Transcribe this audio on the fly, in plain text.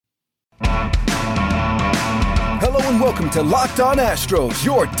and welcome to Locked On Astros,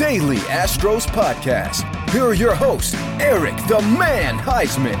 your daily Astros podcast. Here are your hosts, Eric the Man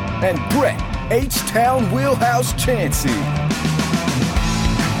Heisman and Brett H-Town Wheelhouse Chansey.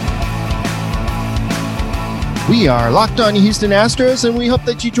 We are Locked On Houston Astros, and we hope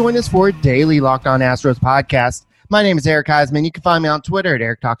that you join us for a daily Locked On Astros podcast. My name is Eric Heisman. You can find me on Twitter at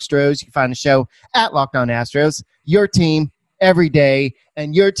Eric Talk Stros. You can find the show at Locked On Astros. Your team every day,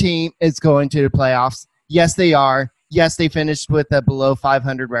 and your team is going to the playoffs. Yes, they are. Yes, they finished with a below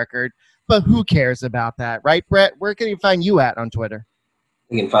 500 record, but who cares about that, right, Brett? Where can you find you at on Twitter?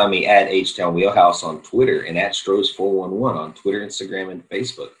 You can find me at H-Town Wheelhouse on Twitter and at Stros411 on Twitter, Instagram, and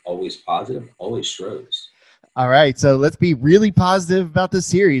Facebook. Always positive, always Stros. All right, so let's be really positive about the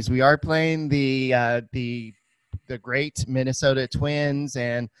series. We are playing the great Minnesota Twins,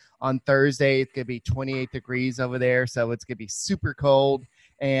 and on Thursday it's going to be 28 degrees over there, so it's going to be super cold.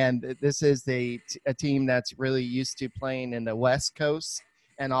 And this is a team that's really used to playing in the West Coast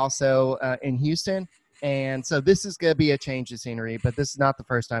and also in Houston. And so this is going to be a change of scenery, but this is not the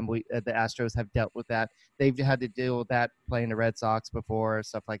first time the Astros have dealt with that. They've had to deal with that playing the Red Sox before,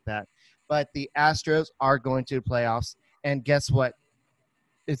 stuff like that. But the Astros are going to the playoffs, and guess what?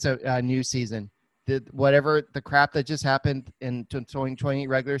 It's a new season. Whatever the crap that just happened in 2020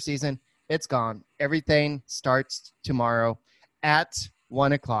 regular season, it's gone. Everything starts tomorrow at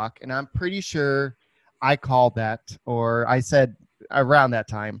 1 o'clock, and I'm pretty sure I called that, or I said around that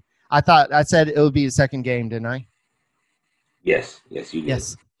time. I said it would be the second game, didn't I? Yes, you did.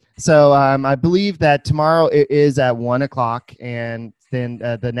 Yes. So I believe that tomorrow it is at 1 o'clock, and then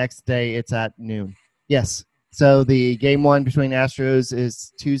the next day it's at noon. Yes. So the game one between Astros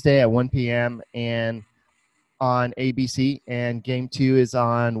is Tuesday at 1 p.m. and on ABC, and game two is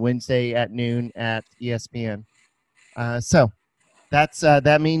on Wednesday at noon at ESPN. So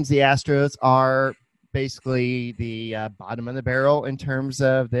that means the Astros are basically the bottom of the barrel in terms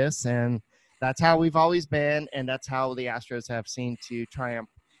of this, and that's how we've always been, and that's how the Astros have seemed to triumph.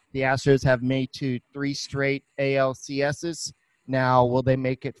 The Astros have made 3 straight ALCSs. Now, will they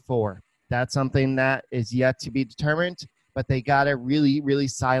make it 4? That's something that is yet to be determined, but they got to really, really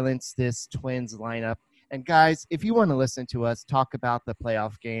silence this Twins lineup. And, guys, if you want to listen to us talk about the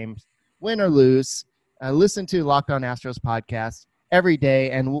playoff games, win or lose, listen to Locked On Astros podcast every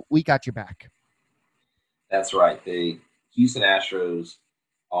day, and we got your back. That's right. The Houston Astros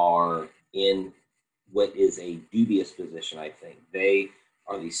are in what is a dubious position, I think. They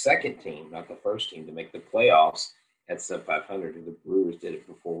are the second team, not the first team, to make the playoffs at sub 500. The Brewers did it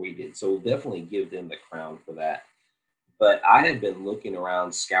before we did. So we'll definitely give them the crown for that. But I have been looking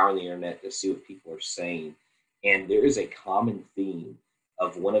around, scouring the internet to see what people are saying, and there is a common theme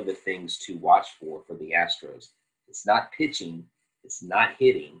of one of the things to watch for the Astros. It's not pitching. It's not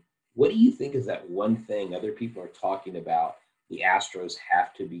hitting. What do you think is that one thing other people are talking about the Astros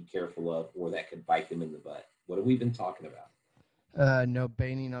have to be careful of, or that could bite them in the butt? What have we been talking about? No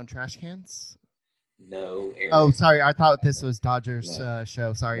banging on trash cans? No. Eric. Oh, sorry. I thought this was Dodgers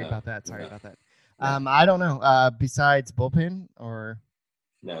show. Sorry about that. I don't know. Besides bullpen or?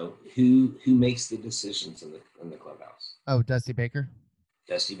 No. Who makes the decisions in the clubhouse? Oh, Dusty Baker.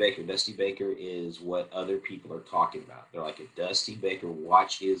 Dusty Baker. Dusty Baker is what other people are talking about. They're like, if Dusty Baker,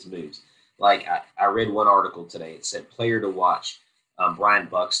 watch his moves. Like I read one article today. It said player to watch, Brian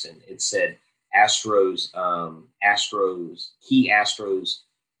Buxton. It said Astros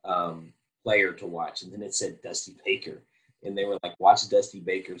player to watch. And then it said Dusty Baker. And they were like, watch Dusty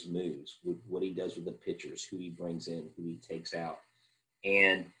Baker's moves, what he does with the pitchers, who he brings in, who he takes out.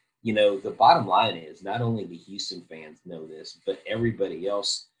 And you know, the bottom line is not only the Houston fans know this, but everybody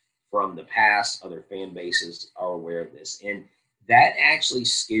else from the past, other fan bases are aware of this. And that actually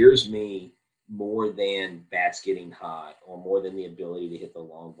scares me more than bats getting hot or more than the ability to hit the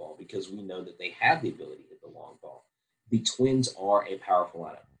long ball, because we know that they have the ability to hit the long ball. The Twins are a powerful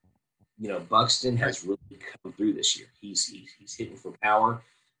lineup. You know, Buxton has really come through this year. He's hitting for power.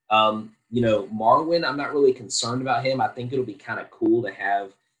 You know, Marwin, I'm not really concerned about him. I think it'll be kind of cool to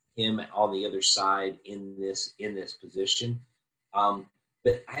have him on the other side in this position.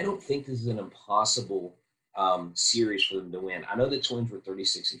 But I don't think this is an impossible series for them to win. I know the Twins were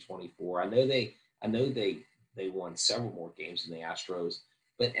 36-24. I know they won several more games than the Astros.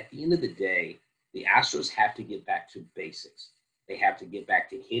 But at the end of the day, the Astros have to get back to basics. They have to get back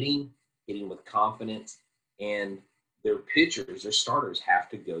to hitting with confidence, and their pitchers, their starters, have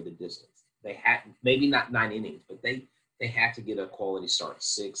to go the distance. They have, maybe not 9 innings, but they have to get a quality start,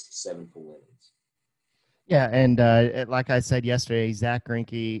 6 to 7 full innings. Yeah, and like I said yesterday, Zach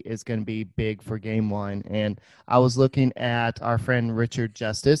Greinke is going to be big for Game 1. And I was looking at our friend Richard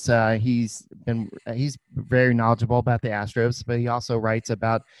Justice. He's very knowledgeable about the Astros, but he also writes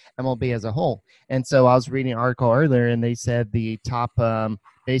about MLB as a whole. And so I was reading an article earlier, and they said the top,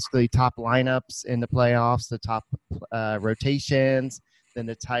 basically top lineups in the playoffs, the top rotations, then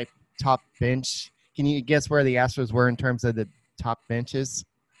the top bench. Can you guess where the Astros were in terms of the top benches?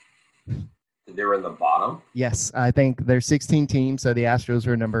 They're in the bottom. Yes, I think there's 16 teams, so the Astros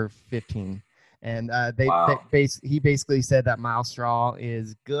were number 15. And Wow. he basically said that Miles Straw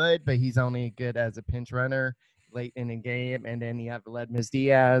is good, but he's only good as a pinch runner late in the game. And then you have Ledmus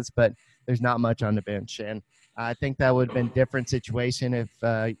Diaz, but there's not much on the bench. And I think that would have been a different situation if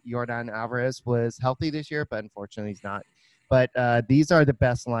Yordan Alvarez was healthy this year, but unfortunately he's not. But these are the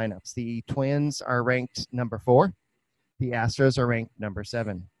best lineups. The Twins are ranked number 4. The Astros are ranked number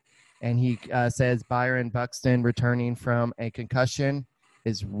 7. And he says Byron Buxton returning from a concussion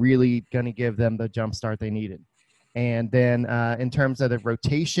is really going to give them the jump start they needed. And then in terms of the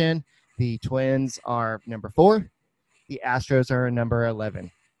rotation, the Twins are number 4. The Astros are number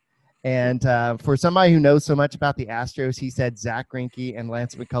 11. And for somebody who knows so much about the Astros, he said Zach Greinke and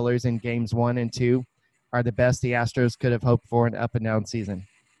Lance McCullers in games 1 and 2 are the best the Astros could have hoped for in an up-and-down season.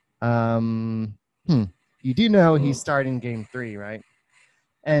 You do know he's starting game 3, right?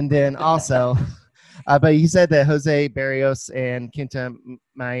 And then also, but he said that Jose Barrios and Kenta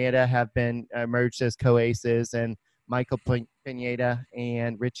Maeda have been merged as co-aces, and Michael Pineda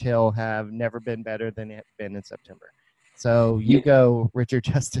and Rich Hill have never been better than they have been in September. So you go, Richard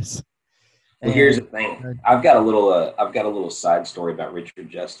Justice. Well, here's the thing. I've got a little side story about Richard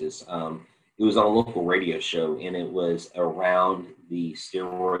Justice. It was on a local radio show, and it was around the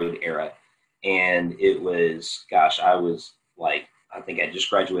steroid era. And it was, I was like, I think I just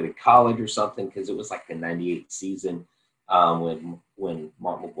graduated college or something, because it was like the 98 season when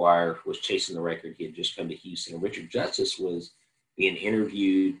Mark McGwire was chasing the record. He had just come to Houston. And Richard Justice was being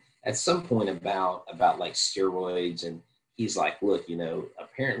interviewed at some point about like steroids. And he's like, look,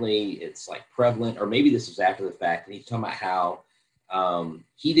 apparently it's like prevalent, or maybe this was after the fact. And he's talking about how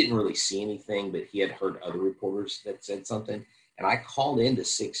he didn't really see anything, but he had heard other reporters that said something. And I called into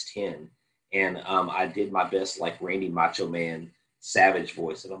 610, and I did my best, like Randy Macho Man Savage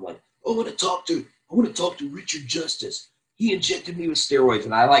voice, and I'm like, I want to talk to Richard Justice. He injected me with steroids,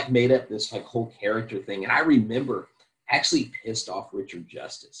 and I like made up this like whole character thing. And I remember actually pissed off Richard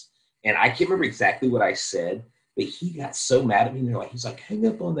Justice, and I can't remember exactly what I said, but he got so mad at me. He's like, hang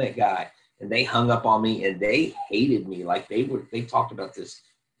up on that guy, and they hung up on me, and they hated me. Like they talked about this.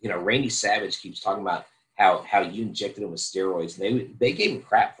 Randy Savage keeps talking about how you injected him with steroids, and they gave him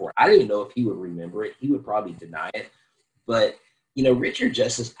crap for it. I don't even know if he would remember it. He would probably deny it, but. Richard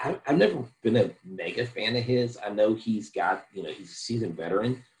Justice, I've never been a mega fan of his. I know he's got, he's a seasoned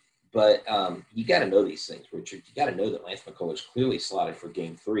veteran, but you got to know these things, Richard. You got to know that Lance McCullers clearly slotted for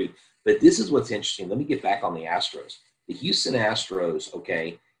game 3. But this is what's interesting. Let me get back on the Astros. The Houston Astros,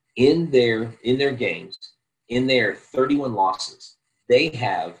 okay, in their games, in their 31 losses, they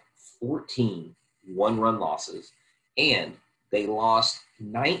have 14 one-run losses, and they lost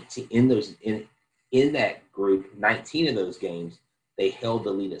 19 in that group. 19 of those games, they held the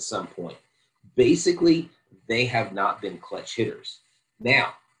lead at some point. Basically, they have not been clutch hitters.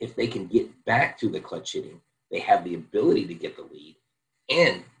 Now, if they can get back to the clutch hitting, they have the ability to get the lead,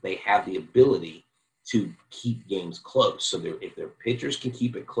 and they have the ability to keep games close. So if their pitchers can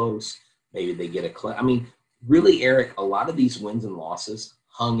keep it close, maybe they get a clutch. I mean, really, Eric, a lot of these wins and losses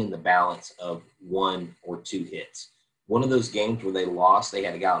hung in the balance of 1 or 2 hits. One of those games where they lost, they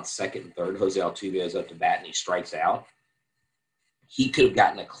had a guy on second and third. Jose Altuve goes up to bat and he strikes out. He could have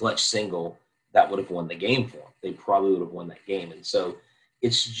gotten a clutch single that would have won the game for him. They probably would have won that game. And so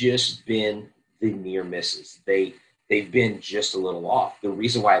it's just been the near misses. They've been just a little off. The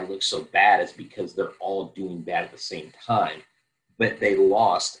reason why it looks so bad is because they're all doing bad at the same time. But they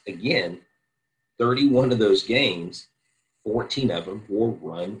lost, again, 31 of those games, 14 of them were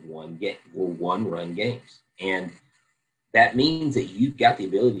one-run games. And that means that you've got the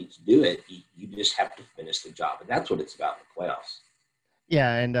ability to do it. You just have to finish the job. And that's what it's about in the playoffs.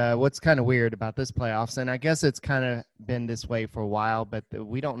 Yeah, and what's kind of weird about this playoffs, and I guess it's kind of been this way for a while, but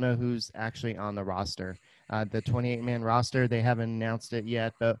we don't know who's actually on the roster. The 28-man roster, they haven't announced it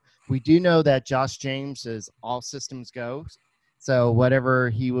yet, but we do know that Josh James is all systems go. So whatever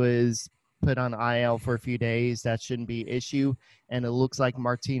he was put on IL for a few days, that shouldn't be an issue. And it looks like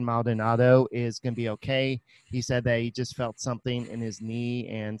Martin Maldonado is going to be okay. He said that he just felt something in his knee,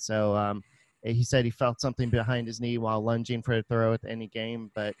 and so he said he felt something behind his knee while lunging for a throw at any game,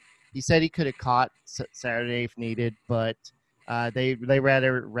 but He said he could have caught Saturday if needed, but they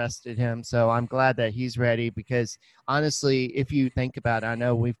rather rested him. So I'm glad that he's ready because, honestly, if you think about it, I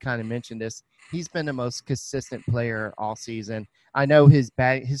know we've kind of mentioned this, he's been the most consistent player all season. I know his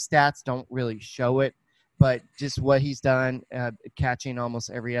stats don't really show it, but just what he's done, catching almost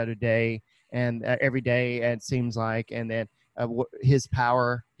every other day and every day, it seems like, and then his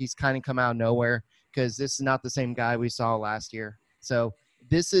power, he's kind of come out of nowhere because this is not the same guy we saw last year. So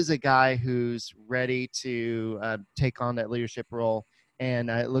this is a guy who's ready to take on that leadership role, and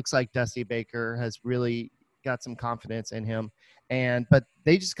it looks like Dusty Baker has really got some confidence in him. But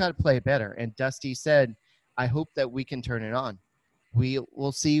they just got to play better. And Dusty said, "I hope that we can turn it on.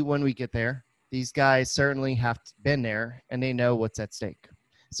 We'll see when we get there. These guys certainly have been there, and they know what's at stake."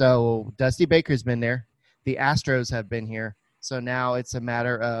 So Dusty Baker's been there. The Astros have been here. So now it's a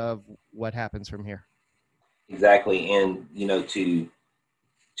matter of what happens from here. Exactly. And,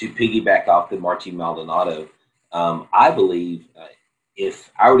 to piggyback off the Martin Maldonado, I believe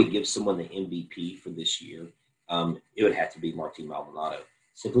if I were to give someone the MVP for this year, it would have to be Martin Maldonado,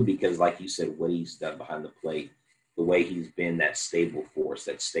 simply because, like you said, what he's done behind the plate, the way he's been that stable force,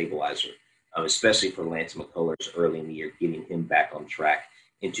 that stabilizer, especially for Lance McCullers early in the year, getting him back on track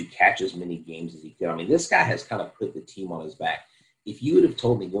and to catch as many games as he could. I mean, this guy has kind of put the team on his back. If you would have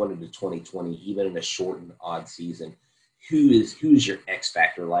told me going into 2020, even in a short and odd season, who is your X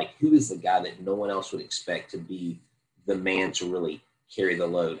factor? Like, who is the guy that no one else would expect to be the man to really carry the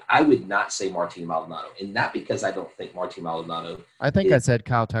load? I would not say Martin Maldonado, and not because I don't think Martin Maldonado. I think I said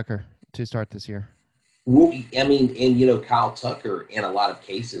Kyle Tucker to start this year. Well, I mean, and Kyle Tucker in a lot of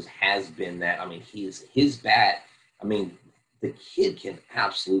cases has been that. I mean, his bat. I mean, the kid can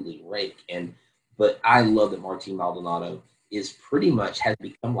absolutely rake, but I love that Martin Maldonado is pretty much has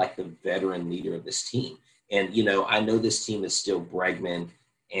become like the veteran leader of this team. And, I know this team is still Bregman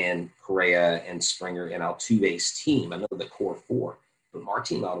and Correa and Springer and Altuve's team. I know the core four, but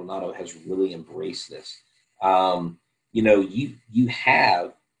Martin Maldonado has really embraced this. You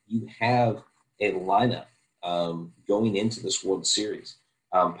have a lineup going into this World Series.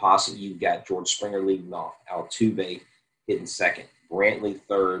 Possibly you've got George Springer leading off, Altuve hitting second, Brantley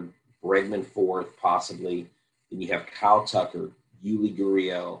third, Bregman fourth, possibly. Then you have Kyle Tucker, Yuli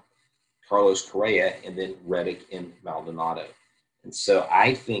Gurriel, Carlos Correa, and then Reddick and Maldonado. And so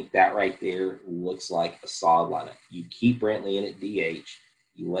I think that right there looks like a solid lineup. You keep Brantley in at DH,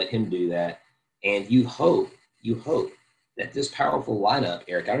 you let him do that, and you hope that this powerful lineup,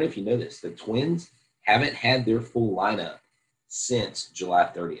 Eric, I don't know if you know this, the Twins haven't had their full lineup since July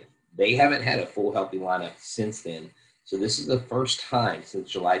 30th. They haven't had a full healthy lineup since then. So this is the first time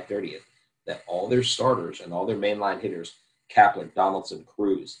since July 30th that all their starters and all their mainline hitters, Kapler, Donaldson,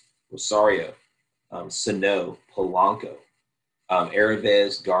 Cruz, Rosario, Sano, Polanco,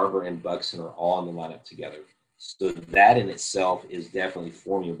 Aravez, Garver, and Buxton are all in the lineup together. So that in itself is definitely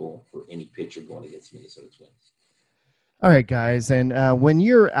formidable for any pitcher going against Minnesota Twins. All right, guys. And when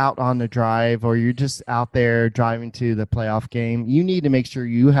you're out on the drive or you're just out there driving to the playoff game, you need to make sure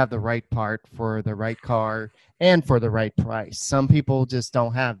you have the right part for the right car and for the right price. Some people just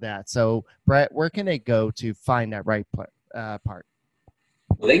don't have that. So, Brett, where can they go to find that right part?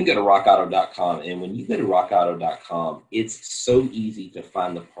 Well, they can go to rockauto.com. And when you go to rockauto.com, it's so easy to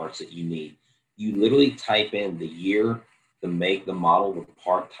find the parts that you need. You literally type in the year, the make, the model, the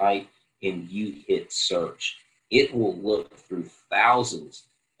part type, and you hit search. It will look through thousands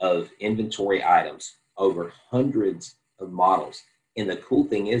of inventory items, over hundreds of models. And the cool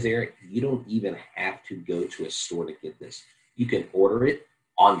thing is, Eric, you don't even have to go to a store to get this. You can order it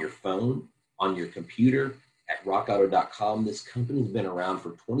on your phone, on your computer, at rockauto.com. This company's been around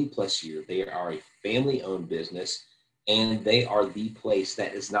for 20 plus years. They are a family-owned business, and they are the place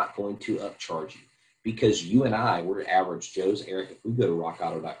that is not going to upcharge you. Because you and I, we're average Joes. Eric, if we go to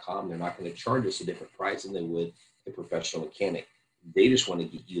rockauto.com, they're not going to charge us a different price than they would a professional mechanic. They just want to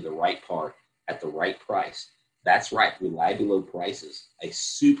get you the right part at the right price. That's right, reliably low prices, a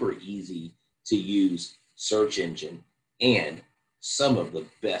super easy to use search engine, and some of the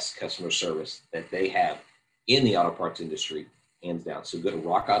best customer service that they have in the auto parts industry, hands down. So go to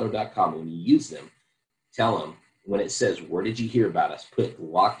rockauto.com. When you use them, tell them when it says, "Where did you hear about us?" Put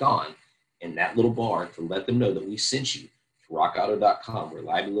 "Locked On" in that little bar to let them know that we sent you to rockauto.com.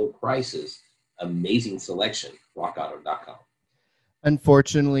 Reliably low prices, amazing selection, rockauto.com.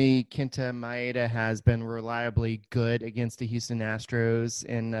 Unfortunately, Kenta Maeda has been reliably good against the Houston Astros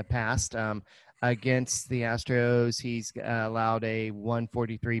in the past. Against the Astros, he's allowed a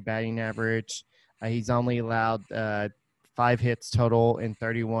 143 batting average. He's only allowed 5 hits total in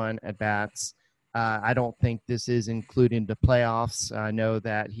 31 at-bats. I don't think this is including the playoffs. I know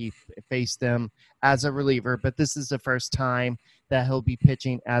that he faced them as a reliever, but this is the first time that he'll be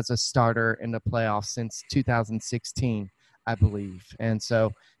pitching as a starter in the playoffs since 2016, I believe. And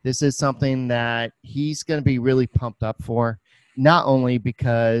so this is something that he's going to be really pumped up for, not only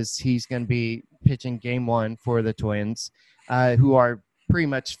because he's going to be pitching game one for the Twins, who are pretty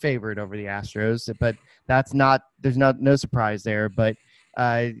much favored over the Astros, but there's no surprise there, but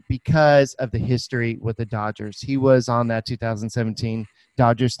because of the history with the Dodgers. He was on that 2017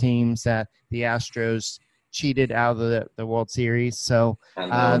 Dodgers teams that the Astros cheated out of the World Series. So I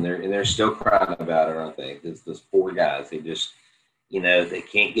know, and they're still crying about it, aren't they? Because those poor guys, they just, they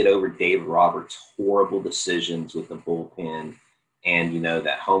can't get over David Roberts' horrible decisions with the bullpen, and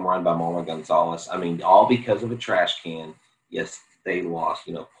that home run by Marwin Gonzalez. I mean, all because of a trash can. Yes, they lost.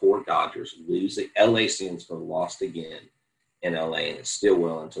 Poor Dodgers losing. LA stands for lost again in LA, and it still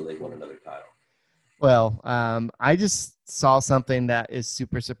will until they win another title. Well, I just saw something that is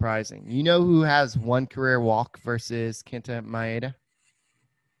super surprising. You know who has one career walk versus Kenta Maeda?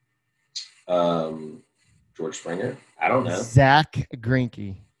 George Springer? I don't know. Zach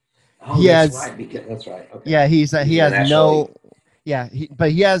Greinke. Oh, that's right. That's right. Okay. Yeah, he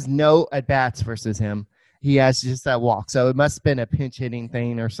has no at bats versus him. He has just that walk. So it must have been a pinch hitting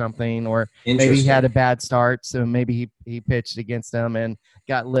thing or something, or maybe he had a bad start. So maybe he pitched against them and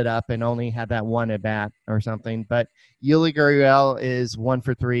got lit up and only had that one at bat or something. But Yuli Gurriel is 1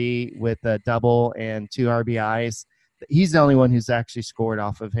 for 3 with a double and 2 RBIs. He's the only one who's actually scored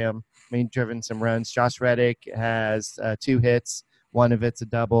off of him. I mean, driven some runs. Josh Reddick has 2 hits. One of it's a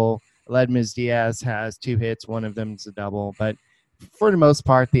double. Ledmus Diaz has 2 hits. One of them's a double. But for the most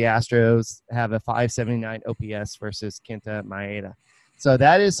part, the Astros have a 579 OPS versus Kenta Maeda. So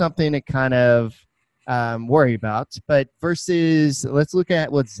that is something to kind of worry about. But let's look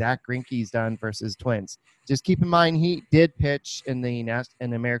at what Zach Greinke's done versus Twins. Just keep in mind he did pitch in the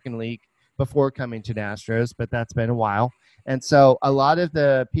American League before coming to the Astros, but that's been a while. And so a lot of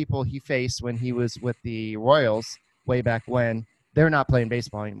the people he faced when he was with the Royals way back when, they're not playing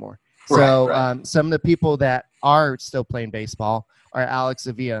baseball anymore. Right. Some of the people that are still playing baseball are Alex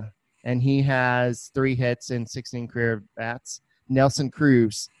Avila, and he has 3 hits and 16 career bats. Nelson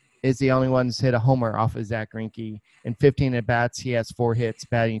Cruz is the only one who's hit a homer off of Zach Greinke. In 15 at bats, he has 4 hits,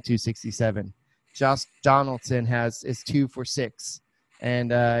 batting .267. Josh Donaldson is 2 for 6, and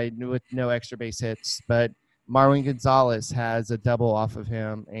with no extra base hits. But Marwin Gonzalez has a double off of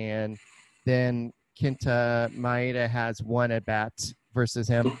him, and then Kenta Maeda has 1 at bat versus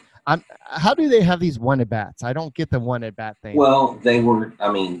him. How do they have these 1 at bats? I don't get the 1 at bat thing. Well, they were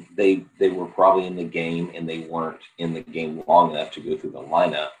probably in the game, and they weren't in the game long enough to go through the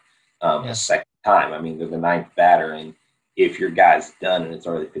lineup a second time. I mean, they're the 9th batter, and if your guy's done and it's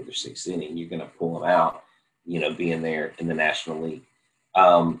already the 5th or 6th inning, you're going to pull him out, being there in the National League.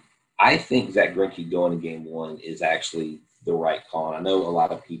 I think Zach Greinke going to game 1 is actually the right call. And I know a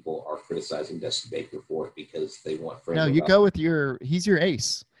lot of people are criticizing Dusty Baker for it because they want Franco. No, you go with he's your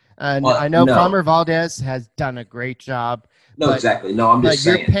ace. I know Farmer Valdez has done a great job. No, exactly. No, I'm just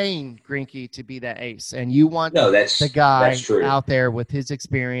saying. You're paying Greinke to be that ace, and you want the guy out there with his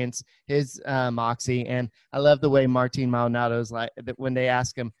experience, his moxie. And I love the way Martin Maldonado's like when they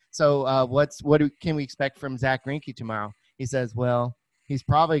ask him, so what can we expect from Zach Greinke tomorrow? He says, well, he's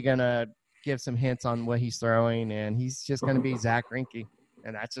probably going to give some hints on what he's throwing, and he's just going to be Zach Greinke,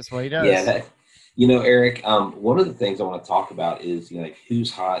 and that's just what he does. Yeah, Eric, one of the things I want to talk about is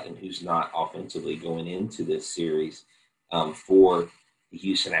who's hot and who's not offensively going into this series for the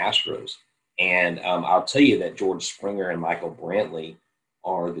Houston Astros. And I'll tell you that George Springer and Michael Brantley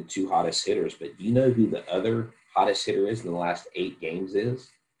are the 2 hottest hitters. But do you know who the other hottest hitter is in the last 8 games is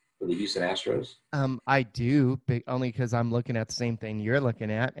for the Houston Astros? I do, but only because I'm looking at the same thing you're looking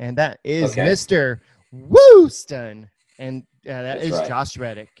at, and that is Mr. Wooston, and that is right. Josh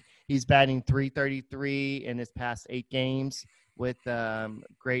Reddick. He's batting .333 in his past 8 games with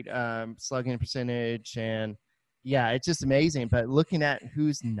great slugging percentage, and it's just amazing. But looking at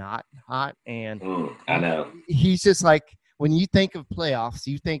who's not hot, and I know he's just like when you think of playoffs,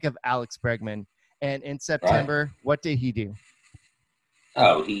 you think of Alex Bregman, and in September, what did he do?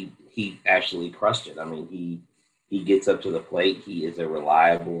 Oh, he actually crushed it. I mean, he gets up to the plate. He is a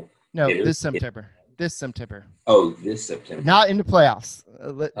reliable hitter. This September. Oh, this September. Not in the playoffs.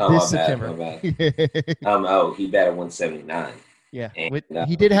 This September. Bad. He batted 179. Yeah, and,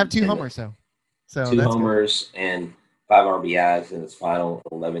 he did have 2 homers, though. So 2 homers and 5 RBIs in his final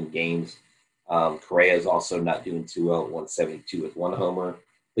 11 games. Correa is also not doing too well at 172 with 1 homer.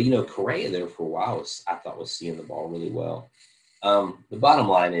 But, Correa there for a while I thought was seeing the ball really well. The bottom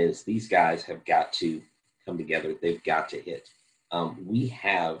line is these guys have got to come together. They've got to hit. We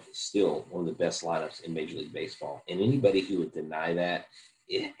have still one of the best lineups in Major League Baseball. And anybody who would deny that,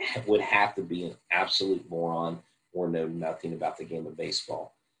 it would have to be an absolute moron or know nothing about the game of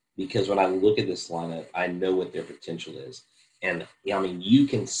baseball. Because when I look at this lineup, I know what their potential is. And, I mean, you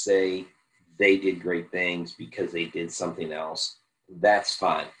can say they did great things because they did something else. That's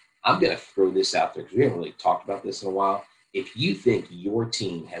fine. I'm going to throw this out there because we haven't really talked about this in a while. If you think your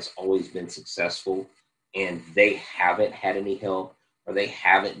team has always been successful and they haven't had any help or they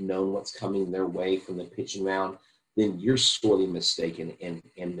haven't known what's coming their way from the pitching mound, then you're sorely mistaken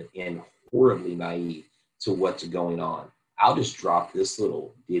and horribly naive to what's going on. I'll just drop this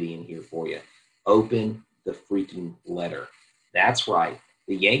little ditty in here for you. Open the freaking letter. That's right.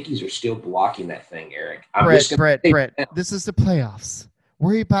 The Yankees are still blocking that thing, Eric. Brett, this is the playoffs.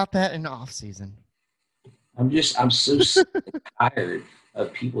 Worry about that in the offseason. I'm so sick and tired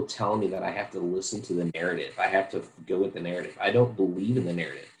of people telling me that I have to listen to the narrative. I have to go with the narrative. I don't believe in the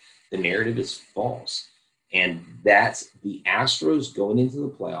narrative. The narrative is false. And that's the Astros going into the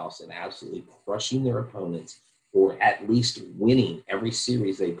playoffs and absolutely crushing their opponents, or at least winning every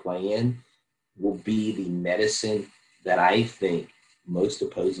series they play in, will be the medicine that I think most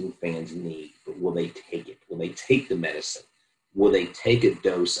opposing fans need. But will they take it? Will they take the medicine? Will they take a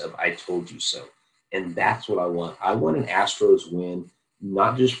dose of I told you so? And that's what I want. I want an Astros win,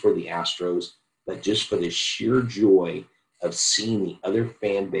 not just for the Astros, but just for the sheer joy of seeing the other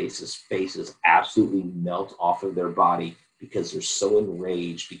fan base's faces absolutely melt off of their body because they're so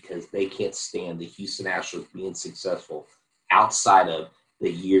enraged because they can't stand the Houston Astros being successful outside of the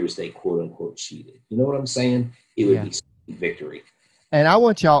years they quote-unquote cheated. You know what I'm saying? It would be victory. And I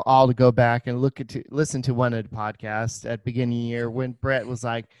want y'all all to go back and listen to one of the podcasts at the beginning of the year when Brett was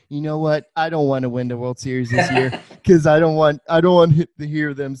like, you know what? I don't want to win the World Series this year because I don't want to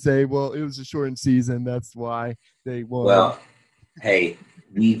hear them say, well, it was a shortened season. That's why they won. Well, hey,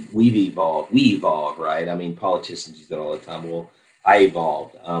 we've evolved. We evolve, right? I mean, politicians use that all the time. Well, I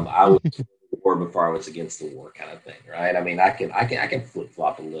evolved. I was for the war before I was against the war, kind of thing, right? I mean, I can flip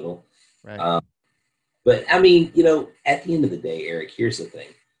flop a little, right? But I mean, you know, at the end of the day, Eric, here's the thing: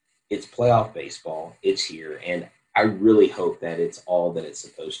 it's playoff baseball. It's here, and I really hope that it's all that it's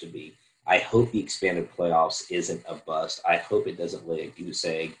supposed to be. I hope the expanded playoffs isn't a bust. I hope it doesn't lay a goose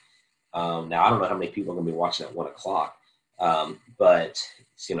egg. Now, I don't know how many people are going to be watching at 1:00. But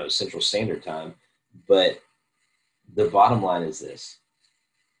you know, Central Standard Time. But the bottom line is this: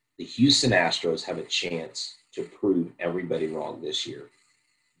 the Houston Astros have a chance to prove everybody wrong this year.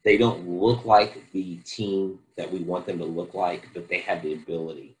 They don't look like the team that we want them to look like, but they have the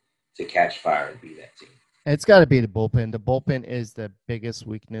ability to catch fire and be that team. It's got to be the bullpen. The bullpen is the biggest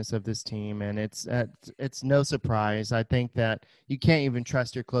weakness of this team, and it's no surprise. I think that you can't even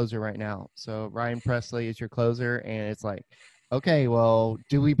trust your closer right now. So Ryan Presley is your closer, and it's like, okay, well,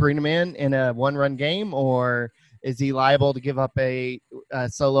 do we bring him in a one-run game, or is he liable to give up a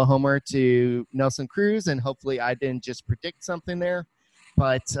solo homer to Nelson Cruz? And hopefully I didn't just predict something there.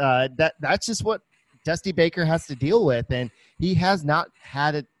 But that's just what Dusty Baker has to deal with, and he has not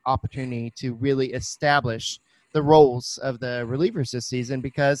had an opportunity to really establish the roles of the relievers this season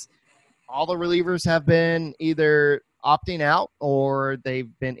because all the relievers have been either opting out or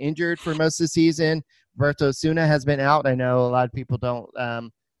they've been injured for most of the season. Roberto Osuna has been out. I know a lot of people don't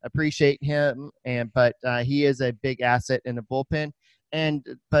appreciate him, but he is a big asset in the bullpen.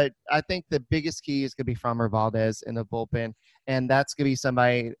 But I think the biggest key is going to be Framber Valdez in the bullpen, and that's going to be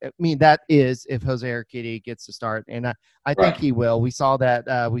somebody. I mean, that is if Jose Urquidy gets to start, and I think he will. We saw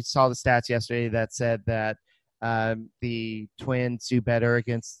that. We saw the stats yesterday that said that the Twins do better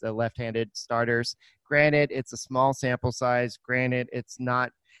against the left-handed starters. Granted, it's a small sample size. Granted, it's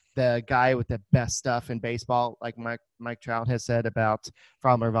not the guy with the best stuff in baseball, like Mike Trout has said about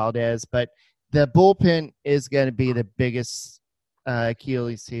Framber Valdez, but the bullpen is going to be the biggest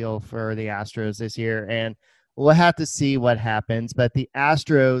Achilles heel for the Astros this year, and we'll have to see what happens. But the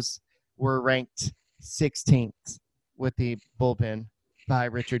Astros were ranked 16th with the bullpen by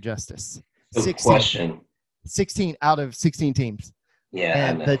Richard Justice. 16 out of 16 teams. Yeah,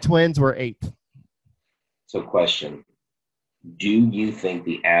 and the Twins were 8th. So, question: do you think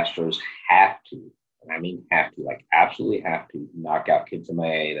the Astros have to, and I mean have to, like absolutely have to, knock out Kenta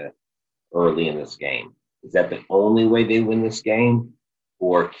Maeda early in this game? Is that the only way they win this game?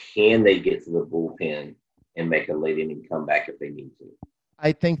 Or can they get to the bullpen and make a late inning comeback if they need to?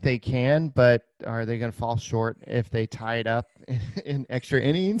 I think they can, but are they going to fall short if they tie it up in extra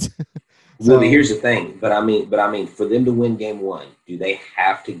innings? Well, here's the thing. But I mean, for them to win game one, do they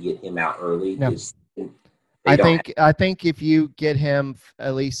have to get him out early? No. I think if you get him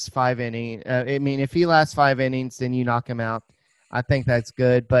at least 5 innings, I mean, if he lasts 5 innings, then you knock him out. I think that's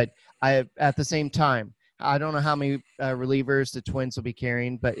good. But at the same time, I don't know how many relievers the Twins will be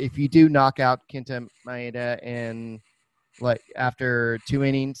carrying. But if you do knock out Kenta Maeda and after 2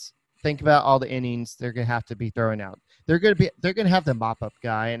 innings, think about all the innings they're gonna have to be throwing out. They're gonna have the mop up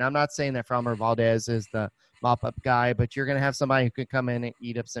guy, and I'm not saying that Framber Valdez is the mop up guy, but you're gonna have somebody who can come in and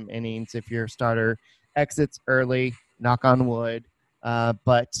eat up some innings if your starter exits early. Knock on wood.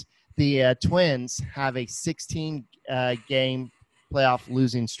 But the Twins have a 16 game playoff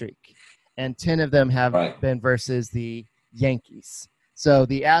losing streak, and 10 of them have been versus the Yankees. So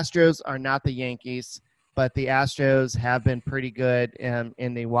the Astros are not the Yankees, but the Astros have been pretty good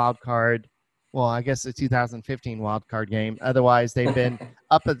in the wild card. Well, I guess the 2015 wild card game. Otherwise, they've been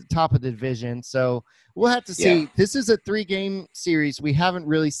up at the top of the division. So we'll have to see. Yeah. This is a 3-game series. We haven't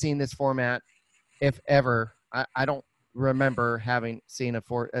really seen this format, if ever. I don't remember having seen a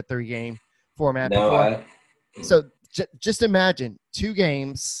 3-game format before. So just imagine 2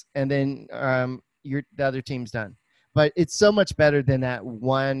 games and then the other team's done. But it's so much better than that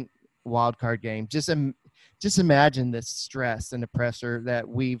one wild card game. Just imagine the stress and the pressure that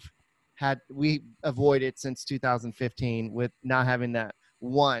we avoided since 2015 with not having that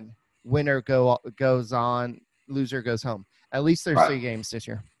one winner goes on, loser goes home. At least there's 3 games this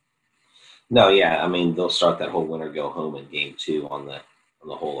year. No, yeah, I mean they'll start that whole winner go home in game 2 on the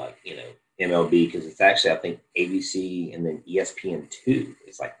whole MLB, because it's actually I think ABC and then ESPN2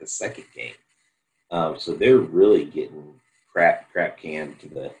 is like the second game. So they're really getting crap canned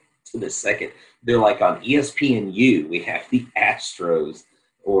to the second. They're like on ESPNU, we have the Astros,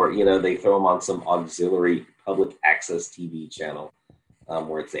 or they throw them on some auxiliary public access TV channel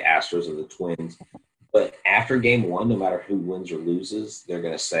where it's the Astros or the Twins. But after game 1, no matter who wins or loses, they're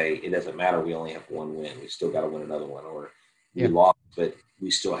going to say it doesn't matter. We only have 1 win. We still got to win another one, or we lost, but we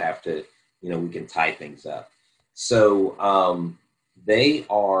still have to. We can tie things up. So they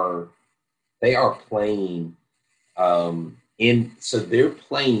are playing. So they're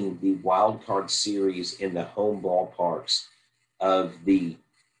playing the wild card series in the home ballparks of the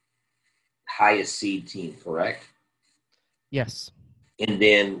highest seed team, correct? Yes. And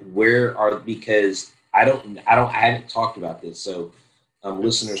then because I haven't talked about this, so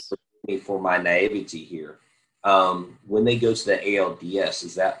listeners, forgive me for my naivety here. When they go to the ALDS,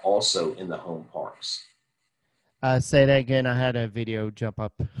 is that also in the home parks? Say that again. I had a video jump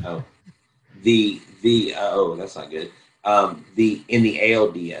up. Oh, that's not good. In the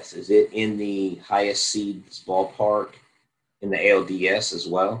ALDS, is it in the highest seeds ballpark in the ALDS as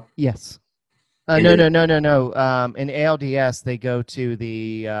well? Yes. No. In ALDS, they go to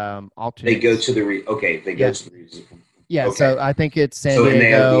the alternate. They go to the go to the. Yeah, okay. So I think it's San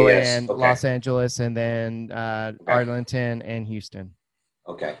Diego and Los Angeles, and then Arlington and Houston.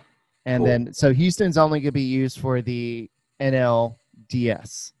 Okay. And then, so Houston's only going to be used for the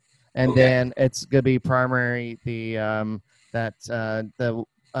NLDS, and then it's going to be primary the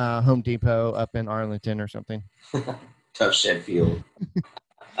Home Depot up in Arlington or something. Tough shed field.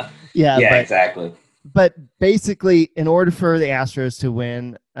 Yeah, exactly. But basically, in order for the Astros to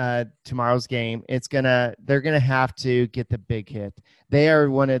win tomorrow's game, they're gonna have to get the big hit. They are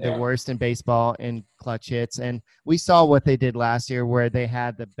one of the worst in baseball in clutch hits, and we saw what they did last year, where they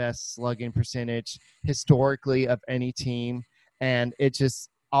had the best slugging percentage historically of any team, and it just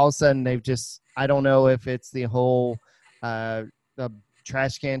all of a sudden I don't know if it's the whole the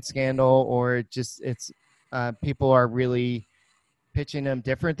trash can scandal or it's people are really pitching them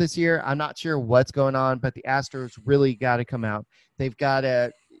different this year. I'm not sure what's going on, but the Astros really got to come out. They've got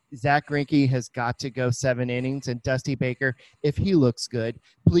Zach Greinke has got to go 7 innings, and Dusty Baker, if he looks good,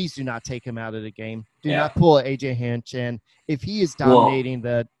 please do not take him out of the game. Do not pull AJ Hinch, and if he is dominating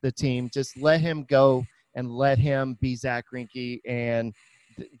the team, just let him go and let him be Zach Greinke. And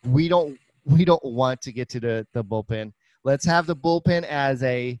we don't want to get to the bullpen. Let's have the bullpen as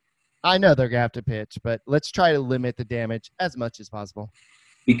I know they're going to have to pitch, but let's try to limit the damage as much as possible.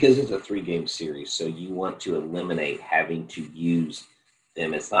 Because it's a 3-game series, so you want to eliminate having to use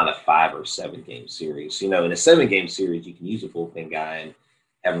them. It's not a 5 or 7-game series. In a 7-game series, you can use a bullpen guy and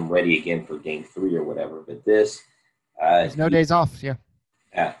have him ready again for game 3 or whatever. But this, there's no days off. Yeah.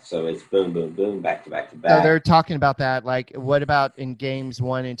 Yeah. So it's boom, boom, boom, back to back to back. So they're talking about that. Like, what about in games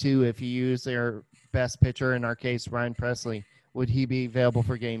 1 and 2? If you use their best pitcher, in our case, Ryan Presley, would he be available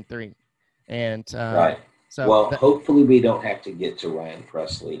for game 3? And right. So hopefully we don't have to get to Ryan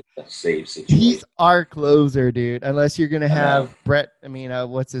Presley save situation. He's our closer, dude. Unless you're gonna have Brett.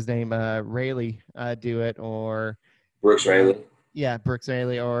 What's his name? Raley do it, or Brooks Raley. Yeah, Brooks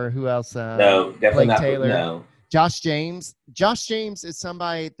Bailey or who else? No, definitely Blake not. Taylor. No. Josh James. Josh James is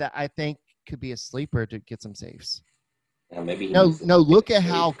somebody that I think could be a sleeper to get some saves. Maybe he No, needs to look get at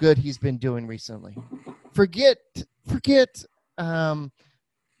saved. how good he's been doing recently. Forget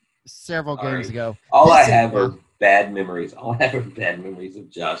several All games right. ago. All I This is- have are bad memories. All I have are bad memories of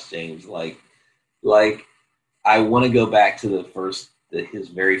Josh James. Like I want to go back to his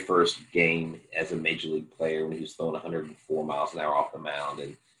very first game as a major league player when he was throwing 104 miles an hour off the mound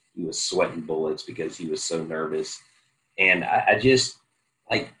and he was sweating bullets because he was so nervous. And I just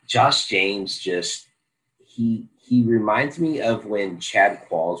like Josh James. Just he reminds me of when Chad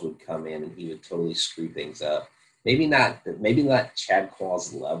Qualls would come in and he would totally screw things up. Maybe not Chad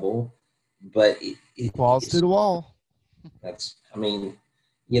Qualls level, but balls to the wall. That's, I mean,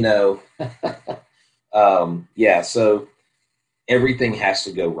 yeah. So everything has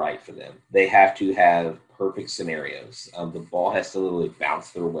to go right for them. They have to have perfect scenarios. The ball has to literally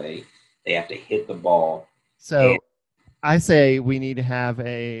bounce their way. They have to hit the ball. So I say we need to have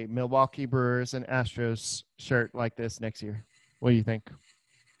a Milwaukee Brewers and Astros shirt like this next year. What do you think?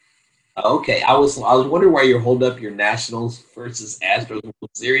 Okay, I was wondering why you're holding up your Nationals versus Astros World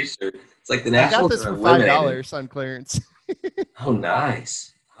Series shirt. It's like the I got Nationals this are for eliminated. $5 on clearance. Oh,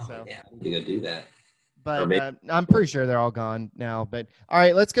 nice. Oh, So- yeah, I need to go do that. But I'm pretty sure they're all gone now. But all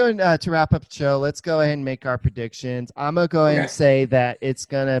right, let's go to wrap up the show. Let's go ahead and make our predictions. I'm going to go ahead and say that it's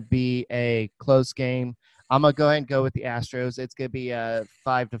going to be a close game. I'm going to go ahead and go with the Astros. It's going to be a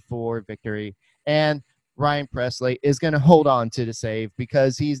 5-4 victory. And Ryan Presley is going to hold on to the save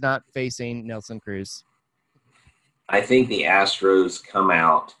because he's not facing Nelson Cruz. I think the Astros come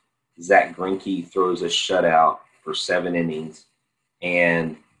out. Zach Greinke throws a shutout for 7 innings,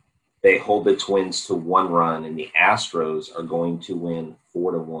 and they hold the Twins to 1 run, and the Astros are going to win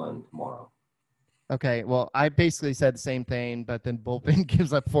 4-1 tomorrow. Okay, well, I basically said the same thing, but then bullpen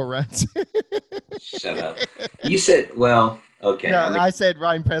gives up 4 runs. Shut up. You said, well, okay. No, I said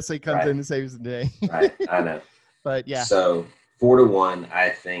Ryan Presley comes Right. in and saves the day. Right, I know. But yeah. So 4-1, I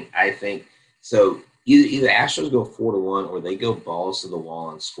think so. Either Astros go 4-1 or they go balls to the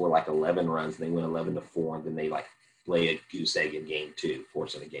wall and score like 11 runs and they win 11-4 and then they like lay a goose egg in game 2,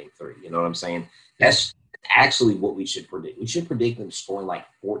 forcing a game 3. You know what I'm saying? That's actually what we should predict. We should predict them scoring like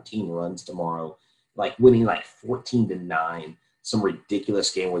 14 runs tomorrow, like winning like 14-9, some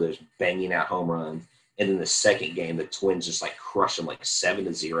ridiculous game where there's banging out home runs. And then the second game, the Twins just like crush them like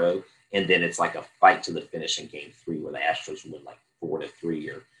 7-0. And then it's like a fight to the finish in game 3 where the Astros win like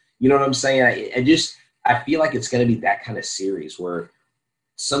 4-3 or, you know what I'm saying? I feel like it's going to be that kind of series where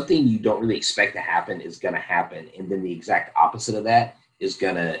something you don't really expect to happen is going to happen. And then the exact opposite of that is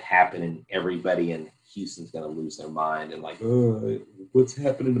going to happen and everybody in Houston's going to lose their mind and like, oh, what's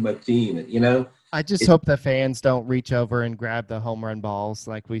happening to my team? And, you know, I just hope the fans don't reach over and grab the home run balls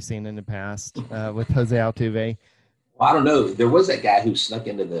like we've seen in the past with Jose Altuve. Well, I don't know. There was that guy who snuck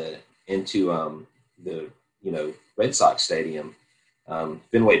into the Red Sox stadium,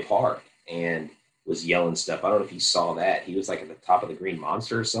 Fenway Park, and was yelling stuff. I don't know if you saw that. He was like at the top of the Green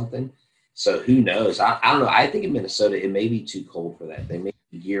Monster or something. So who knows? I don't know. I think in Minnesota it may be too cold for that. They may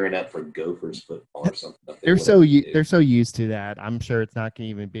be gearing up for Gophers football or something. They're so used to that. I'm sure it's not going to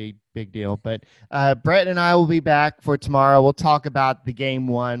even be a big deal. But Brett and I will be back for tomorrow. We'll talk about the game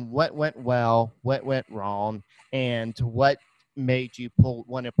 1, what went well, what went wrong, and what made you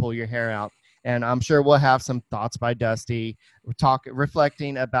want to pull your hair out. And I'm sure we'll have some thoughts by Dusty. We'll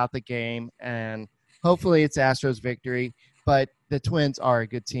reflecting about the game, and hopefully it's Astros victory. But the Twins are a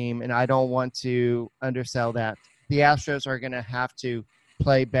good team, and I don't want to undersell that. The Astros are going to have to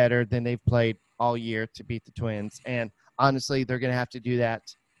play better than they've played all year to beat the Twins. And honestly, they're going to have to do that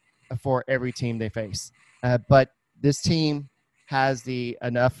for every team they face. But this team has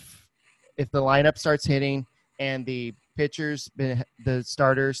enough. If the lineup starts hitting and the pitchers, the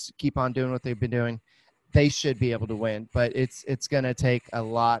starters keep on doing what they've been doing, they should be able to win. But it's going to take a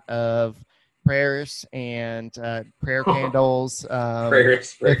lot of prayers and prayer candles.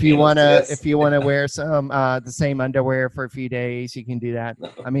 Prayers, if you want to wear some the same underwear for a few days, you can do that.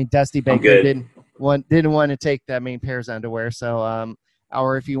 I mean, Dusty Baker didn't want to take that many pairs of underwear. So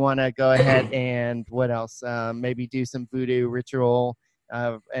or if you want to go ahead and what else? Maybe do some voodoo ritual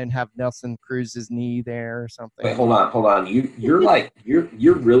and have Nelson Cruz's knee there or something. Wait, hold on.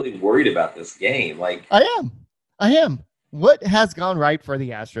 You're really worried about this game. Like I am. What has gone right for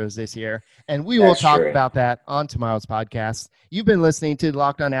the Astros this year? And we will talk about that on tomorrow's podcast. You've been listening to the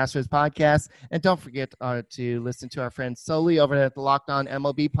Locked On Astros podcast. And don't forget to listen to our friend Sully over at the Locked On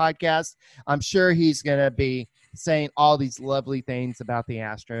MLB podcast. I'm sure he's going to be saying all these lovely things about the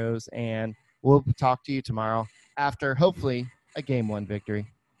Astros. And we'll talk to you tomorrow after, hopefully, A game one victory.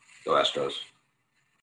 Go Astros.